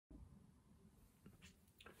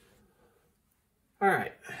All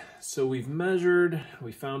right, so we've measured,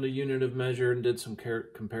 we found a unit of measure and did some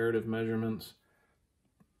comparative measurements.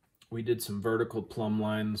 We did some vertical plumb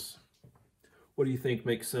lines. What do you think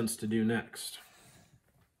makes sense to do next?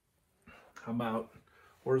 How about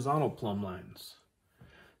horizontal plumb lines?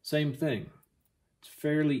 Same thing. It's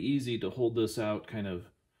fairly easy to hold this out kind of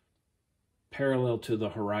parallel to the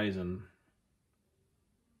horizon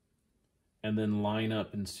and then line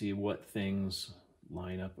up and see what things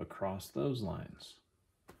line up across those lines.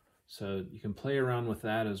 So you can play around with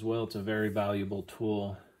that as well. It's a very valuable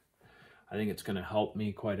tool. I think it's going to help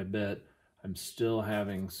me quite a bit. I'm still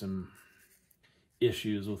having some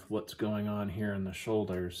issues with what's going on here in the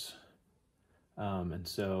shoulders. And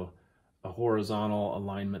so a horizontal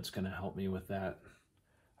alignment's going to help me with that,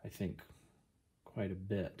 I think, quite a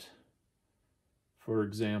bit. For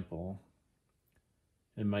example,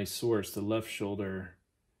 in my source, the left shoulder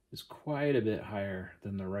is quite a bit higher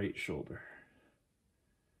than the right shoulder.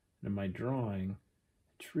 And in my drawing,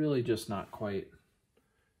 it's really just not quite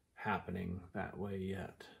happening that way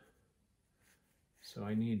yet. So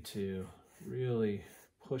I need to really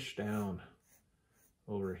push down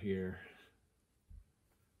over here.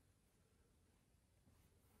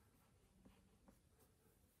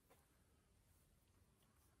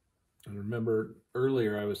 And remember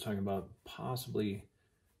earlier I was talking about possibly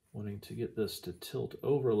wanting to get this to tilt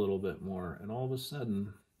over a little bit more, and all of a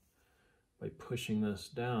sudden, by pushing this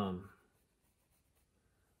down,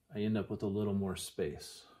 I end up with a little more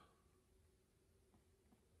space.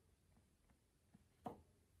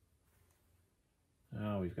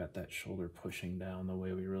 Now we've got that shoulder pushing down the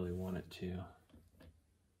way we really want it to.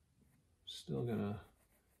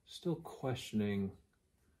 Still questioning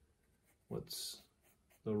what's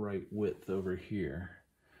the right width over here.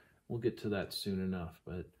 We'll get to that soon enough,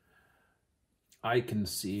 but I can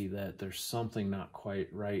see that there's something not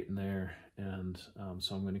quite right in there, and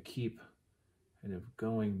so I'm going to keep kind of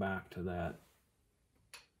going back to that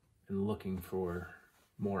and looking for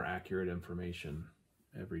more accurate information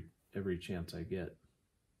every chance I get.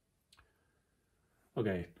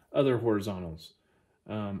 Okay, other horizontals.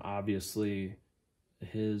 Obviously,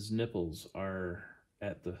 his nipples are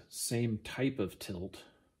at the same type of tilt,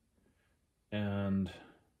 and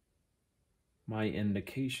my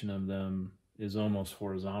indication of them is almost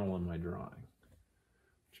horizontal in my drawing,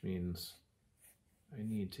 which means I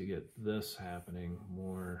need to get this happening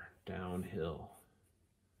more downhill,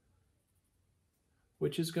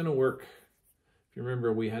 which is going to work. If you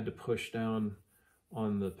remember, we had to push down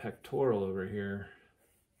on the pectoral over here.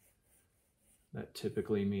 That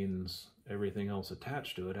typically means everything else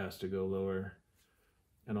attached to it has to go lower,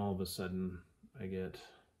 and all of a sudden I get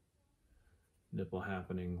nipple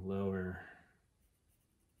happening lower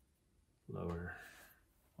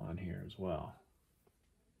on here as well.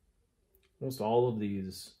 Almost all of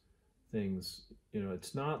these things,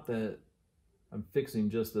 it's not that I'm fixing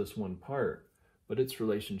just this one part, but its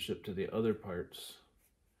relationship to the other parts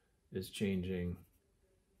is changing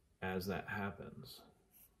as that happens.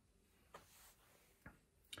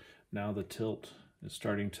 Now the tilt is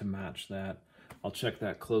starting to match that. I'll check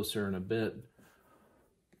that closer in a bit,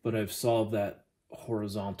 but I've solved that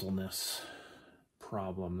horizontalness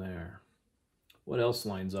problem there. What else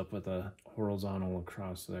lines up with a horizontal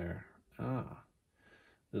across there?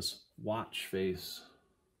 This watch face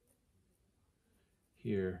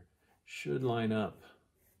here should line up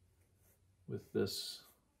with this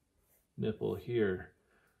nipple here,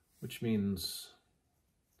 which means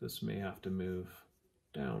this may have to move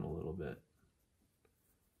down a little bit.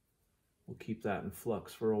 We'll keep that in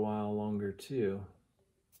flux for a while longer too.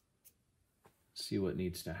 See what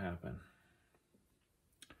needs to happen.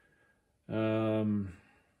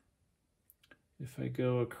 If I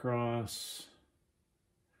go across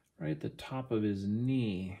right at the top of his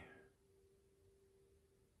knee,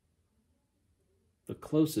 the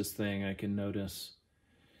closest thing I can notice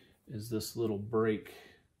is this little break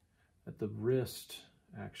at the wrist.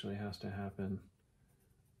 Actually has to happen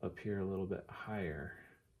up here a little bit higher.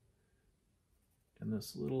 And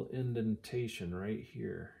this little indentation right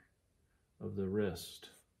here of the wrist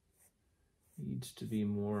needs to be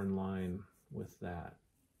more in line with that.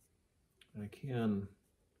 I can,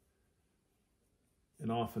 and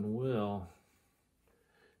often will,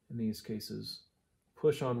 in these cases,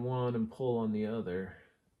 push on one and pull on the other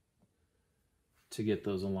to get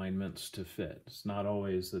those alignments to fit. It's not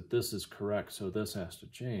always that this is correct, so this has to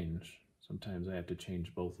change. Sometimes I have to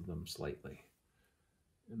change both of them slightly,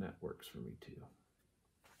 and that works for me too.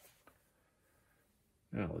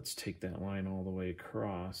 Now let's take that line all the way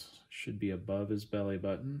across. Should be above his belly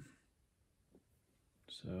button.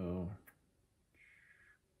 So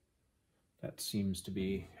That seems to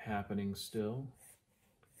be happening still.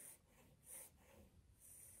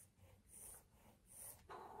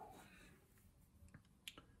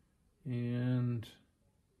 And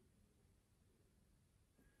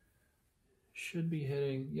should be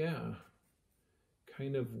hitting, yeah,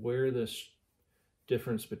 kind of where this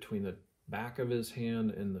difference between the back of his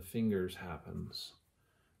hand and the fingers happens.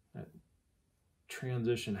 That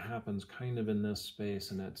transition happens kind of in this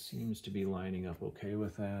space, and that seems to be lining up okay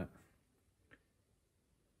with that.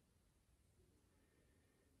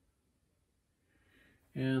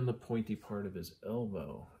 And the pointy part of his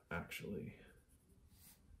elbow actually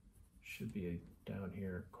should be down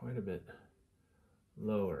here quite a bit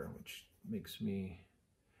lower, which makes me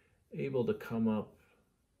able to come up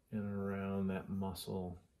and around that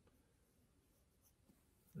muscle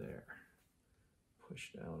there.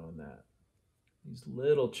 Push down on that. These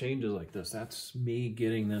little changes like this, that's me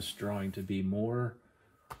getting this drawing to be more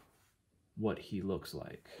what he looks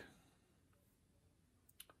like.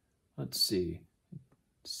 Let's see.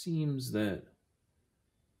 It seems that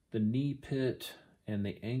the knee pit and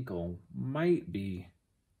the ankle might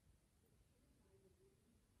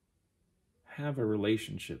have a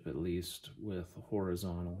relationship, at least, with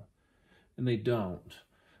horizontal, and they don't.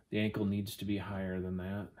 The ankle needs to be higher than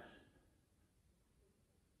that,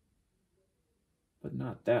 but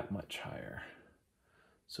not that much higher.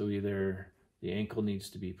 So either the ankle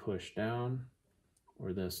needs to be pushed down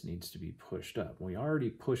or this needs to be pushed up. We already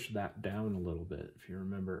pushed that down a little bit, if you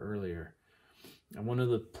remember earlier. And one of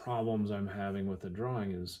the problems I'm having with the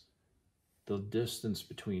drawing is the distance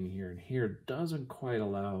between here and here doesn't quite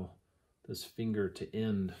allow this finger to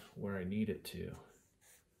end where I need it to.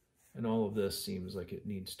 And all of this seems like it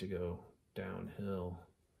needs to go downhill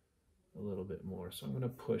a little bit more. So I'm going to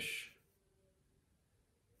push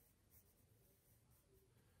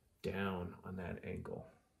down on that ankle.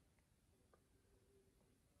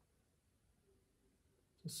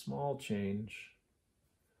 It's a small change,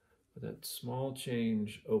 but that small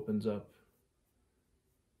change opens up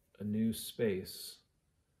a new space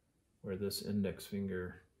where this index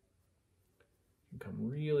finger can come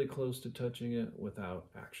really close to touching it without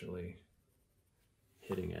actually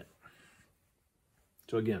hitting it.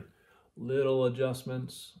 So again, little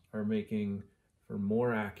adjustments are making for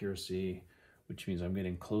more accuracy, which means I'm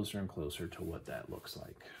getting closer and closer to what that looks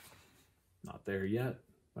like. Not there yet,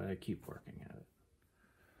 but I keep working at it.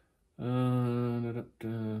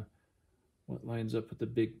 What lines up with the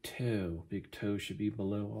big toe? Big toe should be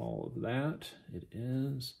below all of that. It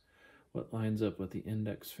is. What lines up with the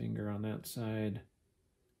index finger on that side?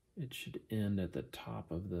 It should end at the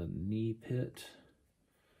top of the knee pit.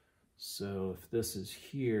 So if this is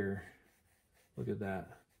here, look at that.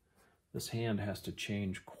 This hand has to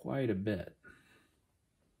change quite a bit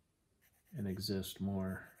and exist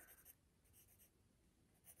more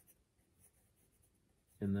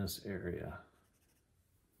in this area,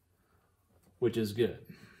 which is good.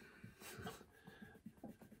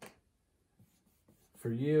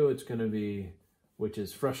 For you, it's going to be, which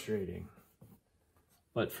is frustrating.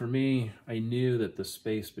 But for me, I knew that the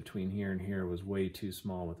space between here and here was way too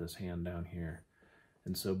small with this hand down here.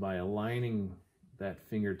 And so by aligning that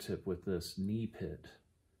fingertip with this knee pit,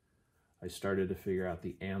 I started to figure out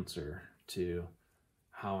the answer to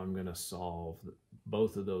how I'm going to solve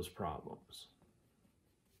both of those problems.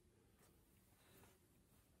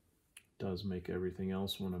 Does make everything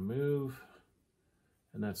else want to move,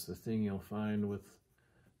 and that's the thing you'll find with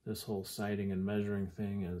this whole sighting and measuring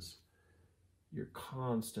thing is you're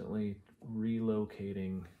constantly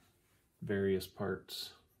relocating various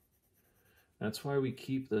parts. That's why we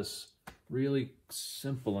keep this really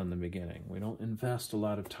simple in the beginning. We don't invest a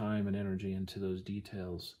lot of time and energy into those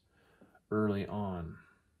details early on.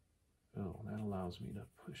 Oh, that allows me to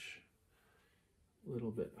push a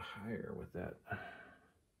little bit higher with that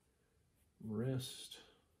wrist,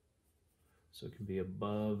 so it can be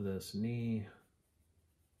above this knee.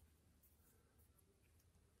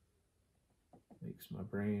 Makes my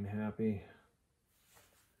brain happy.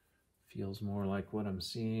 Feels more like what I'm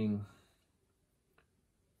seeing.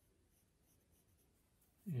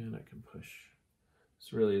 And I can push.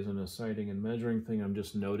 This really isn't a sighting and measuring thing. I'm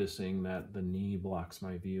just noticing that the knee blocks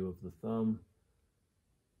my view of the thumb.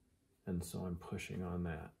 And so I'm pushing on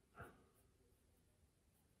that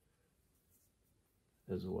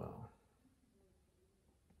as well.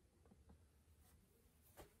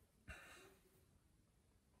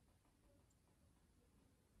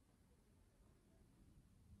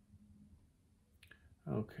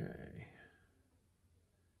 Okay.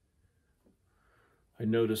 I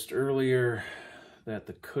noticed earlier that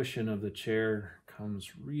the cushion of the chair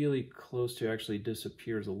comes really close to, actually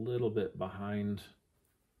disappears a little bit behind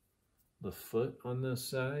the foot on this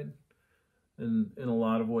side. And in a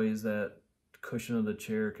lot of ways, that cushion of the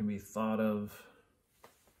chair can be thought of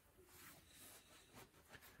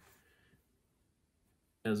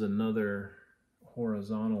as another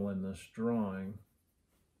horizontal in this drawing.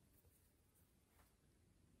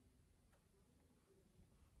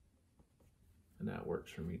 And that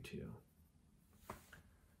works for me too.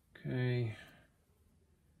 Okay.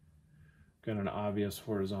 Got an obvious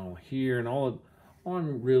horizontal here, and all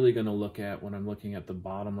I'm really going to look at when I'm looking at the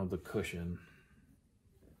bottom of the cushion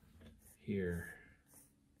here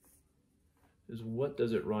is what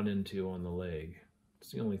does it run into on the leg.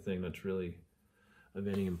 It's the only thing that's really of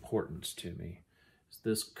any importance to me. Is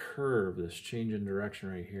this curve, this change in direction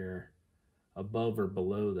right here, above or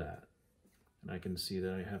below that? And I can see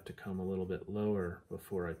that I have to come a little bit lower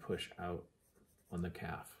before I push out on the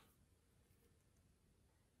calf.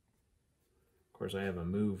 Of course, I haven't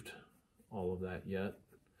moved all of that yet,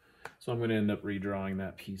 so I'm going to end up redrawing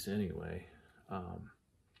that piece anyway.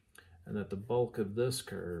 And that the bulk of this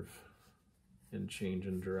curve and change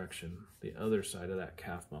in direction, the other side of that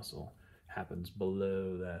calf muscle, happens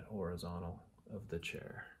below that horizontal of the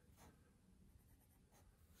chair.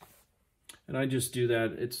 And I just do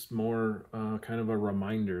that. It's more kind of a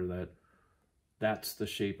reminder that that's the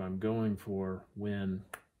shape I'm going for when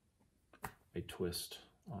I twist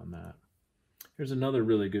on that. Here's another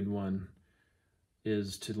really good one,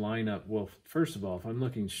 is to line up, well, first of all, if I'm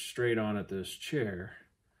looking straight on at this chair,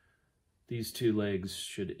 these two legs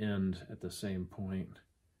should end at the same point,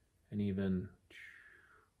 and even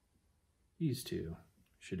these two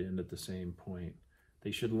should end at the same point.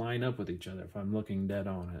 They should line up with each other. If I'm looking dead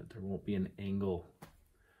on it, there won't be an angle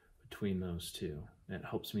between those two. And it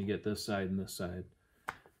helps me get this side and this side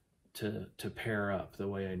to pair up the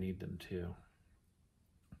way I need them to.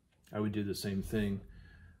 I would do the same thing.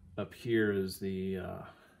 Up here is the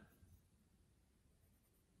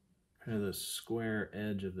kind of the square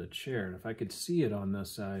edge of the chair. And if I could see it on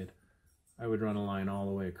this side, I would run a line all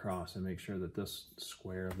the way across and make sure that this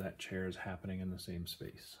square of that chair is happening in the same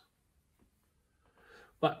space.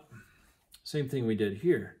 But same thing we did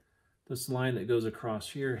here. This line that goes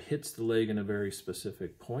across here hits the leg in a very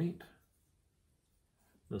specific point.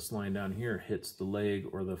 This line down here hits the leg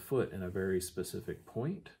or the foot in a very specific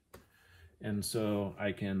point. And so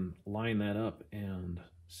I can line that up and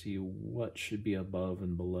see what should be above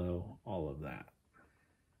and below all of that.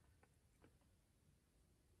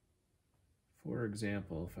 For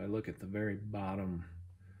example, if I look at the very bottom,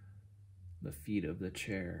 the feet of the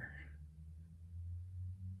chair,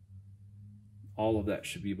 all of that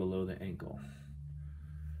should be below the ankle.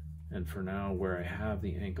 And for now, where I have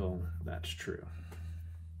the ankle, that's true.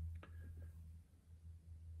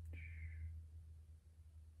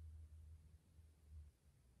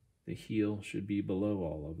 The heel should be below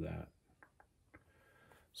all of that.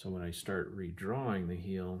 So when I start redrawing the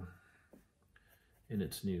heel in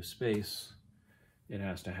its new space, it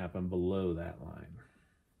has to happen below that line.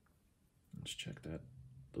 Let's check that,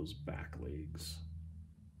 those back legs.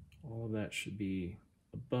 All of that should be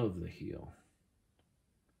above the heel.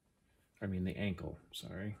 I mean the ankle,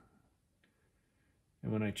 sorry.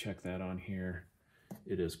 And when I check that on here,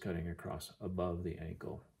 it is cutting across above the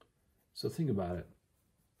ankle. So think about it.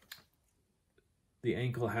 The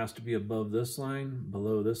ankle has to be above this line,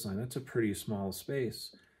 below this line. That's a pretty small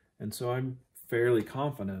space. And so I'm fairly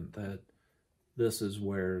confident that this is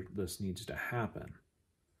where this needs to happen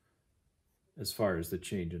as far as the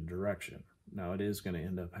change in direction. Now it is going to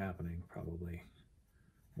end up happening probably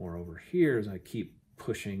more over here as I keep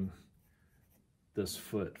pushing this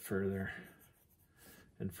foot further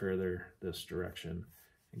and further this direction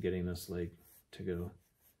and getting this leg to go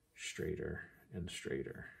straighter and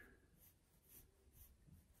straighter.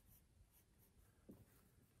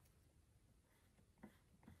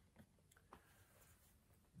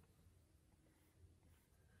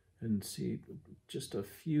 And see, just a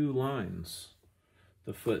few lines,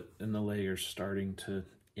 the foot and the leg are starting to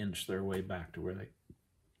inch their way back to where they,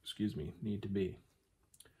 need to be.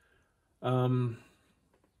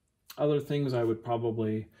 Other things I would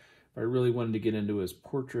probably, if I really wanted to get into his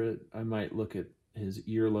portrait, I might look at his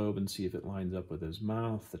earlobe and see if it lines up with his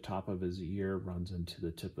mouth. The top of his ear runs into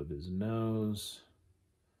the tip of his nose.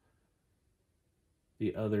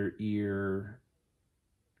 The other ear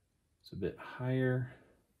is a bit higher.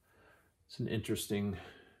 It's an interesting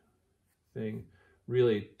thing,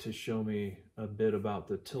 really, to show me a bit about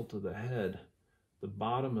the tilt of the head. The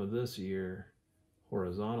bottom of this ear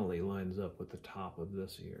horizontally lines up with the top of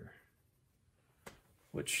this ear,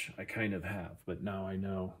 which I kind of have, but now I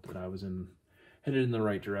know that I was in headed in the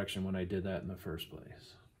right direction when I did that in the first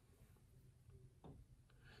place.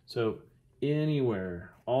 So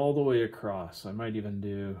anywhere, all the way across, I might even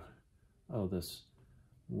do, this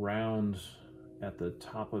round at the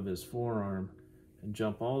top of his forearm and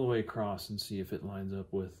jump all the way across and see if it lines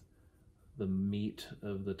up with the meat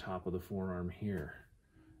of the top of the forearm here,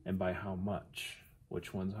 and by how much,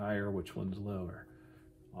 which one's higher, which one's lower.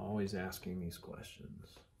 Always asking these questions.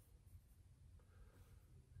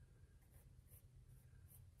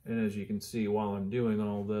 And as you can see, while I'm doing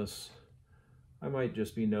all this, I might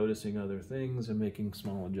just be noticing other things and making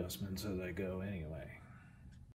small adjustments as I go anyway.